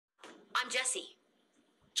I'm Jesse.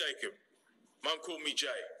 Jacob. Mom called me Jay.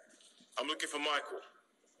 I'm looking for Michael.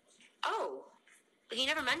 Oh, but he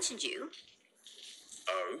never mentioned you.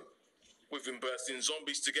 Oh? We've been bursting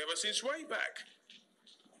zombies together since way back.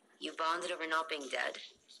 You bonded over not being dead?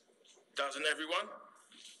 Doesn't everyone?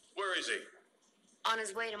 Where is he? On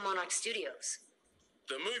his way to Monarch Studios.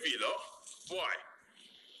 The movie lot? Why?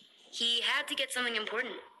 He had to get something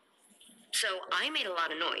important. So I made a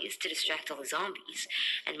lot of noise to distract all the zombies,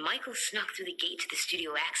 and Michael snuck through the gate to the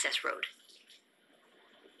studio access road.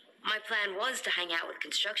 My plan was to hang out with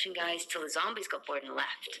construction guys till the zombies got bored and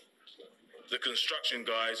left. The construction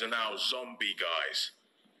guys are now zombie guys.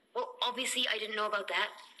 Well, obviously I didn't know about that.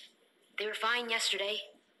 They were fine yesterday.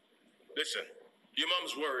 Listen, your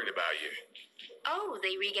mum's worried about you. Oh,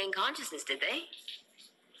 they regained consciousness, did they?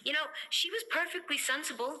 You know, she was perfectly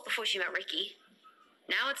sensible before she met Ricky.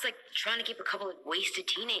 Now it's like trying to keep a couple of wasted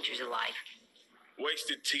teenagers alive.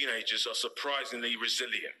 Wasted teenagers are surprisingly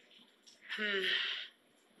resilient.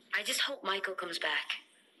 I just hope Michael comes back.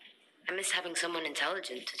 I miss having someone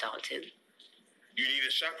intelligent to talk to. You need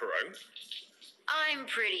a chaperone? I'm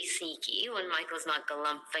pretty sneaky when Michael's not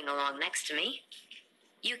galumphing along next to me.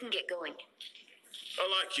 You can get going. I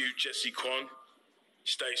like you, Jesse Kwan.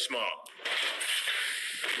 Stay smart.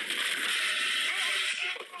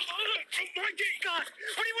 Mikey! God!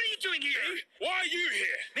 What are you doing here? Me? Why are you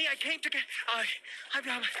here? Me, I came to get... I'm...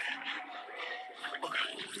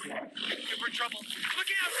 We're in trouble. Look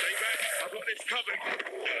out! Stay back. I've got this covered.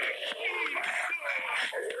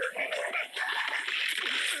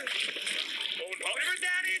 Whatever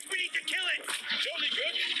that is, we need to kill it! Jolly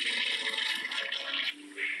good.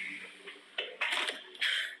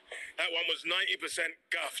 That one was 90%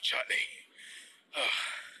 guff, Chutney. Oh.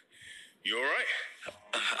 You all right?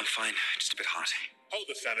 I'm fine. Just a bit hot. Hold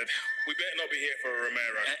the salad. We better not be here for a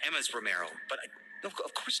Romero. Emma's Romero, but no,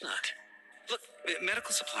 of course not. Look,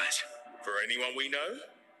 medical supplies. For anyone we know?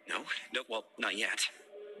 No, well, not yet.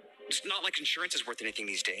 It's not like insurance is worth anything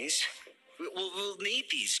these days. We'll need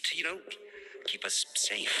these to, keep us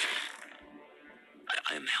safe.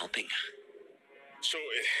 I'm helping.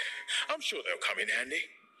 Sorted. I'm sure they'll come in handy.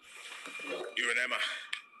 You and Emma,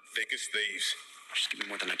 thick as thieves. Just give me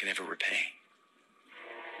more than I can ever repay.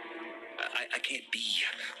 I can't be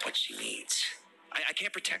what she needs. I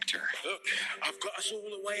can't protect her. Look, I've got us all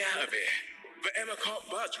the way out of here. But Emma can't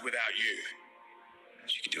budge without you.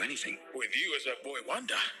 She can do anything. With you as a boy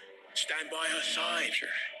wonder. Stand by her side.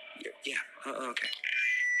 Sure. Yeah. Okay.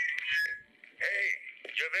 Hey,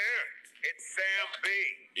 you there? It's Sam B.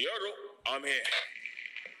 Yodel, I'm here.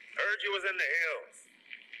 Heard you was in the hills.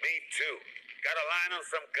 Me too. Got a line on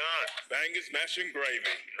some guns. Bangers, mash, and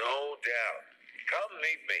gravy. No doubt. Come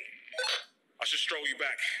meet me. I should stroll you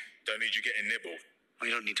back. Don't need you getting nibbled. Well,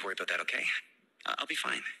 you don't need to worry about that, okay? I'll be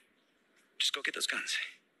fine. Just go get those guns.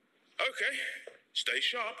 Okay. Stay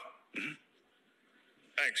sharp. Mm-hmm.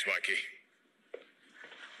 Thanks, Mikey.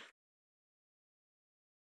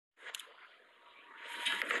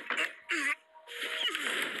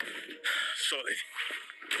 Solid.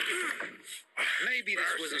 Maybe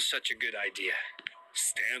this wasn't such a good idea.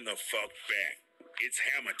 Stand the fuck back. It's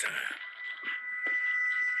hammer time.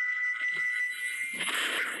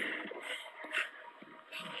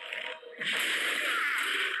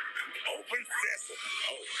 Open sesame.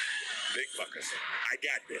 Oh, big fuckers. I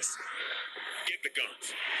got this. Get the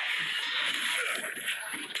guns.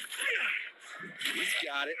 He's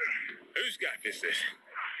got it. Who's got this?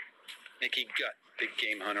 Nicky Gut, big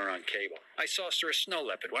game hunter on cable. I saw Sir Snow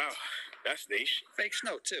Leopard. Wow, that's niche. Fake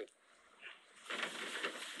snow, too.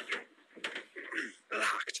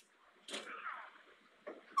 Locked.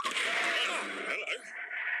 Hello.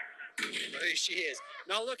 There she is.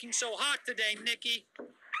 Not looking so hot today, Nicky.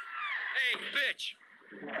 Hey, bitch.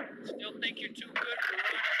 Still think you're too good for running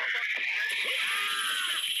a fucking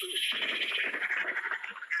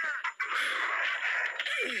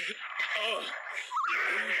Oh.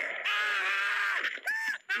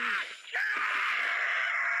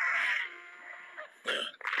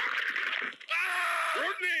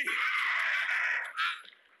 Rodney!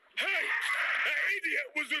 Hey! That idiot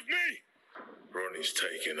was with me! Ronnie's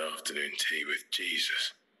taking afternoon tea with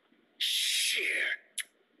Jesus. Shit.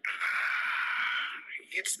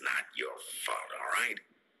 It's not your fault, all right?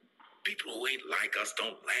 People who ain't like us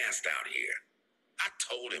don't last out here. I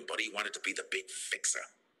told him, but he wanted to be the big fixer.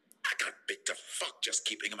 I got bit to fuck just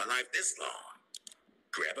keeping him alive this long.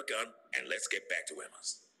 Grab a gun and let's get back to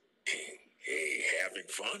Emma's. Hey, having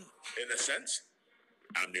fun? In a sense?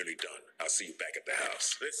 I'm nearly done. I'll see you back at the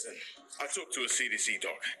house. Listen, I talked to a CDC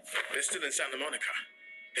doc. They're still in Santa Monica.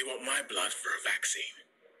 They want my blood for a vaccine.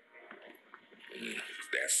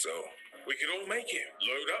 That's so. We could all make it.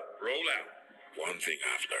 Load up, roll out. One thing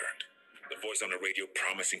I've learned. The voice on the radio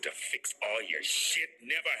promising to fix all your shit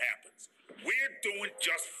never happens. We're doing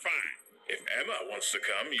just fine. If Emma wants to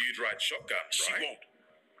come, you'd ride shotgun, She right? won't.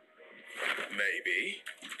 Maybe.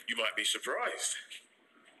 You might be surprised.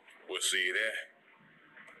 We'll see you there.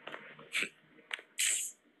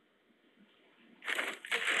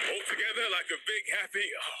 All together like a big happy...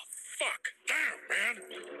 Oh, fuck. Damn, man.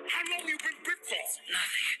 How long you been bit for?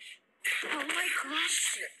 Oh my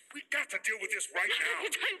gosh. Shit, we got to deal with this right now.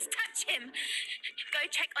 Don't touch him. Go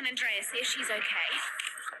check on Andrea, see if she's okay.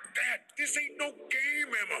 Dad, this ain't no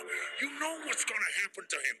game, Emma. You know what's gonna happen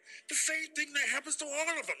to him. The same thing that happens to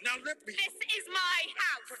all of them. Now let me... This is my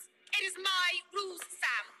house. It is my rules,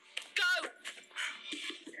 Sam. Go.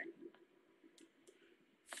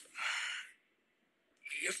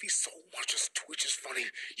 If he so much as twitches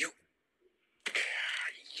funny, you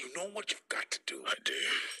know what you've got to do. I do.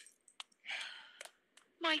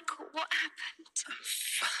 Michael, what happened? I'm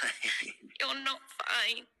fine. You're not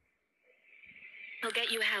fine. I'll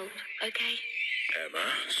get you help, okay? Emma,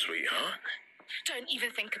 sweetheart. Don't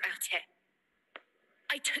even think about it.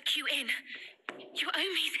 I took you in. You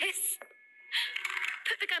owe me this.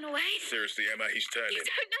 Put the gun away. Seriously, Emma, he's turning. You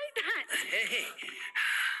don't know that. Hey.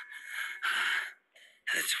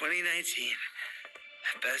 The 2019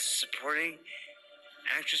 Best Supporting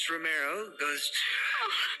Actress Romero goes to...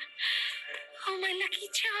 Oh, my lucky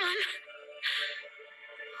charm.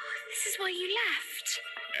 This is why you left.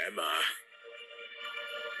 Emma.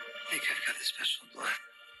 I think I've got the special blood.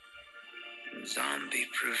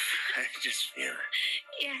 Zombie-proof. I just feel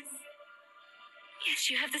it. Yes. Yes,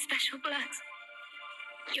 you have the special blood.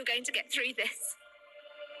 You're going to get through this.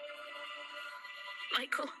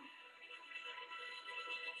 Michael.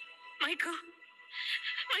 Michael.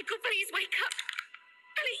 Michael, please wake up.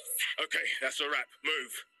 Please. Okay, that's a wrap.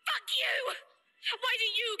 Move. Fuck you! Why do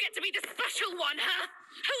you get to be the special one, huh?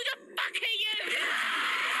 Who the fuck are you?